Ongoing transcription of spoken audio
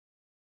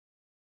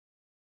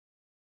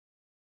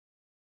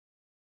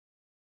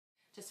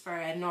just for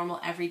a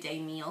normal everyday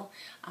meal.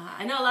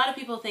 I know a lot of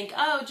people think,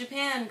 oh,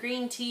 Japan,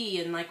 green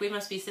tea, and like we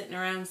must be sitting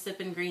around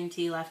sipping green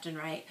tea left and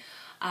right.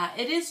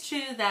 It is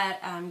true that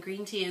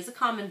green tea is a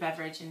common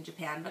beverage in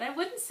Japan, but I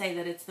wouldn't say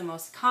that it's the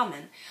most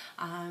common.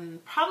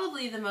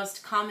 Probably the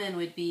most common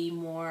would be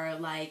more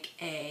like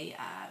a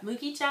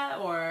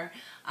mugicha or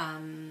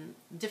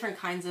different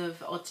kinds of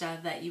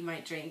ocha that you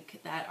might drink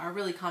that are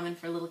really common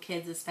for little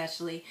kids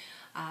especially.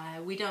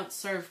 We don't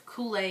serve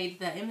Kool-Aid.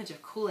 The image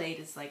of Kool-Aid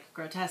is like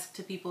grotesque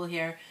to people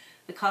here.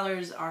 The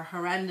colors are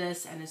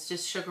horrendous and it's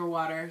just sugar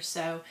water.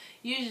 So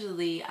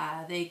usually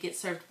they get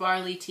served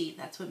barley tea.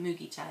 That's what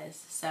mugicha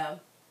is. So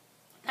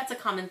that's a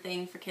common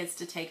thing for kids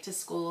to take to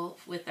school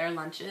with their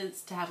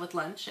lunches, to have with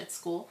lunch at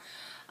school.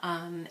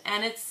 And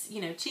it's,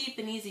 you know, cheap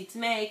and easy to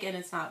make, and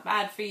it's not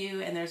bad for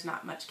you, and there's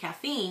not much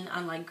caffeine,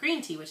 unlike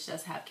green tea, which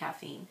does have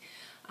caffeine.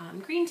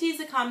 Green tea is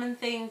a common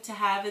thing to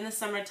have in the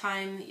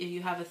summertime. If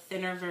you have a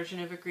thinner version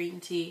of a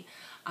green tea,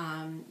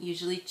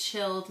 usually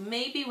chilled,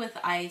 maybe with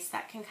ice.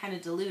 That can kind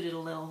of dilute it a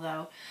little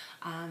though,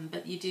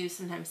 but you do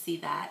sometimes see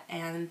that.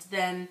 And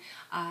then,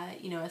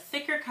 you know, a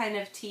thicker kind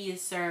of tea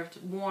is served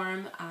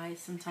warm,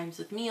 sometimes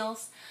with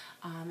meals,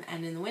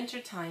 and in the winter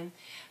time.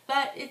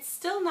 But it's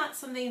still not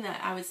something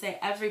that I would say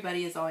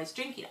everybody is always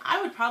drinking.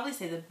 I would probably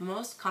say the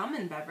most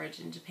common beverage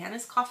in Japan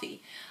is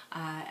coffee.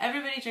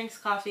 Everybody drinks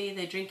coffee.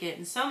 They drink it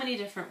in so many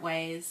different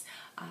ways.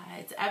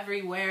 It's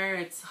everywhere.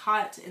 It's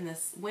hot in the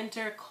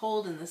winter,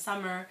 cold in the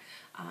summer.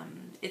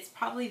 It's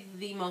probably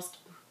the most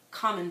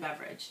common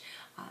beverage.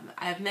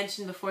 I've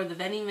mentioned before the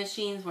vending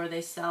machines where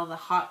they sell the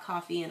hot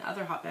coffee and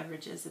other hot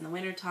beverages in the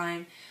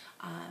wintertime.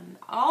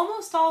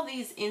 Almost all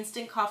these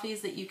instant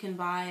coffees that you can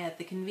buy at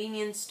the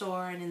convenience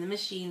store and in the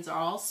machines are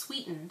all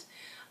sweetened.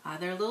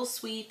 They're a little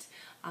sweet,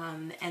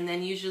 and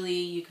then usually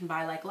you can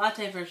buy like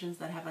latte versions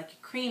that have like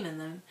a cream in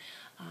them.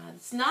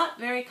 It's not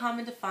very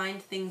common to find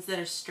things that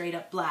are straight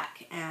up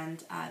black,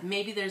 and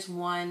maybe there's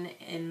one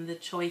in the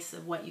choice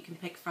of what you can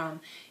pick from.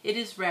 It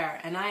is rare,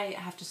 and I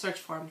have to search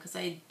for them because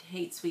I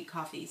hate sweet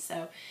coffee,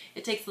 so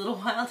it takes a little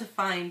while to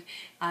find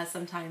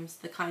sometimes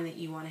the kind that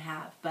you want to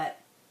have. But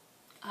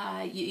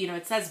you know,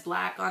 it says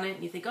black on it,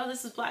 and you think, oh,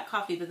 this is black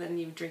coffee, but then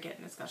you drink it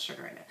and it's got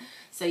sugar in it.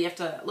 So you have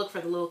to look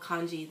for the little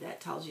kanji that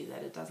tells you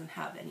that it doesn't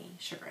have any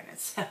sugar in it.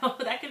 So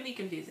that can be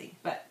confusing,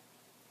 but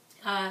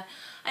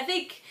I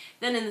think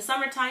then in the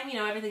summertime, you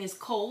know, everything is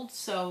cold,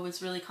 so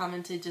it's really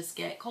common to just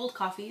get cold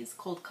coffees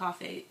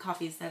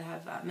that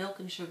have milk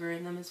and sugar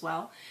in them as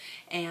well.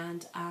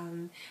 And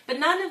but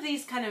none of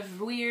these kind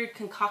of weird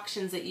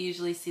concoctions that you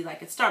usually see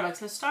like at Starbucks.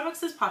 So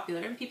Starbucks is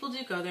popular, and people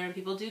do go there, and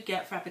people do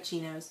get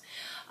frappuccinos,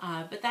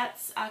 but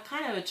that's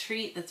kind of a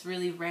treat that's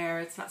really rare.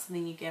 It's not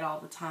something you get all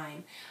the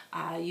time.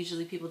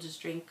 Usually people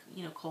just drink,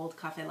 you know, cold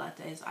cafe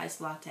lattes,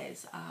 iced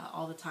lattes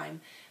all the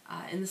time.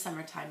 In the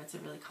summertime, it's a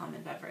really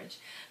common beverage.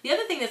 The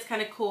other thing that's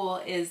kind of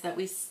cool is that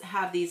we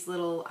have these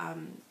little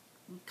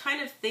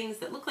kind of things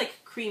that look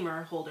like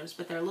creamer holders,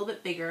 but they're a little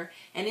bit bigger,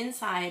 and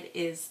inside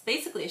is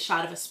basically a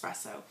shot of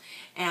espresso.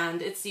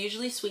 And it's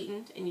usually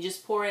sweetened, and you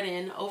just pour it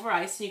in over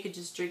ice, and you could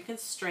just drink it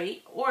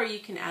straight, or you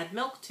can add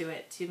milk to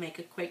it to make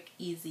a quick,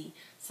 easy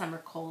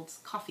summer cold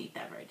coffee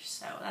beverage.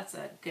 So that's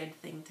a good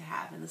thing to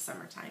have in the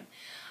summertime.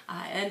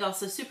 And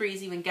also super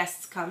easy when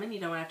guests come and you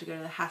don't have to go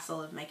to the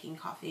hassle of making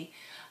coffee.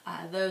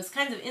 Those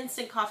kinds of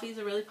instant coffees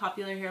are really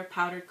popular here,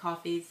 powdered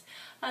coffees.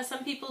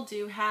 Some people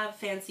do have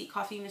fancy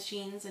coffee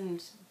machines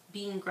and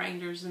bean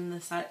grinders and the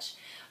such,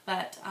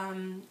 but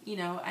you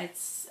know, I'd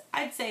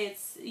say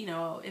it's, you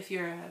know, if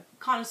you're a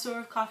connoisseur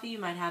of coffee, you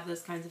might have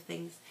those kinds of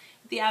things.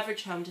 The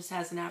average home just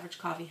has an average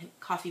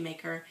coffee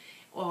maker,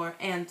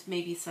 and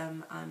maybe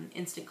some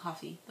instant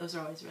coffee. Those are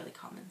always really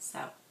common.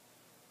 So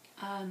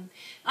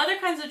other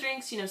kinds of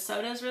drinks, you know,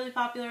 soda is really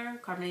popular,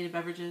 carbonated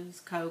beverages,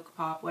 Coke,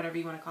 pop, whatever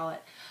you want to call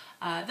it.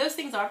 Those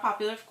things are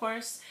popular, of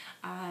course.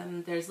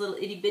 There's little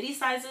itty-bitty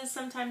sizes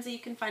sometimes that you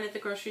can find at the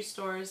grocery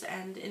stores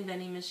and in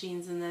vending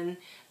machines, and then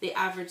the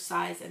average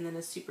size, and then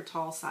a super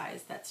tall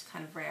size that's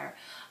kind of rare.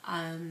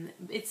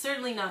 It's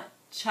certainly not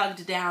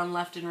chugged down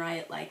left and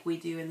right like we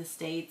do in the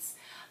States.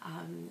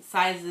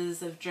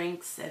 Sizes of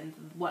drinks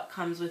and what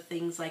comes with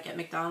things like at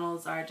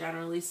McDonald's are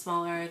generally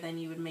smaller than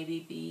you would maybe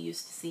be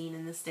used to seeing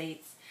in the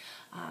States.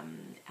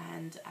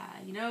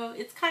 You know,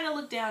 it's kind of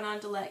looked down on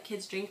to let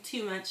kids drink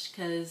too much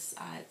because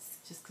it's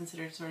just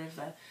considered sort of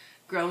a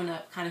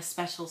grown-up kind of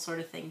special sort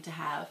of thing to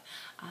have.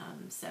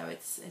 So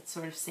it's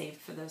sort of saved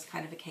for those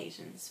kind of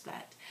occasions.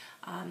 But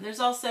there's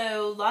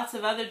also lots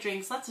of other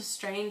drinks, lots of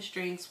strange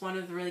drinks. One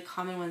of the really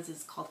common ones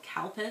is called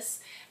cow piss,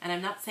 and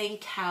I'm not saying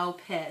cow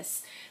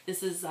piss.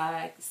 This is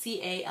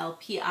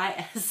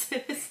C-A-L-P-I-S.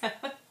 So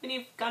when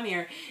you come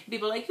here,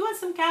 people are like, you want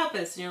some cow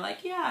piss? And you're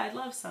like, yeah, I'd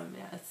love some.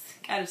 Yeah, it's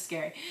kind of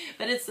scary.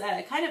 But it's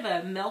kind of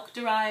a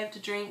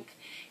milk-derived drink,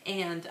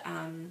 and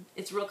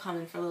it's real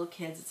common for little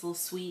kids. It's a little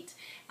sweet,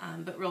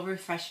 but real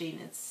refreshing.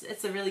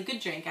 It's a really good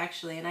drink,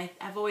 actually, and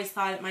I've always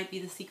thought it might be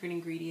the secret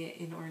ingredient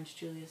in Orange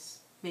Julius.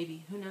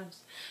 maybe, who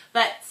knows.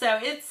 But so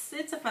it's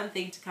a fun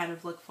thing to kind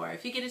of look for.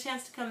 If you get a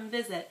chance to come and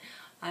visit,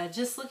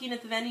 just looking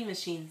at the vending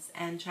machines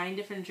and trying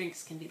different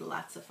drinks can be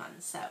lots of fun.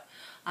 So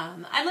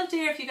I'd love to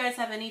hear if you guys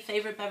have any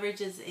favorite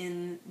beverages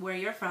in where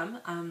you're from.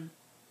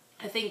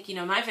 I think, you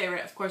know, my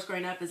favorite, of course,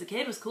 growing up as a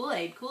kid was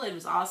Kool-Aid. Kool-Aid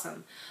was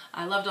awesome.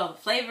 I loved all the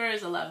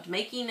flavors. I loved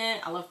making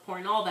it. I loved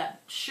pouring all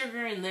that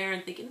sugar in there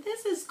and thinking,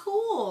 this is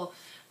cool.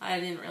 I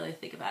didn't really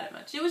think about it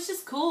much. It was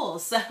just cool.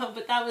 So,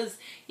 but that was,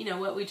 you know,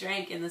 what we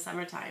drank in the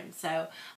summertime. So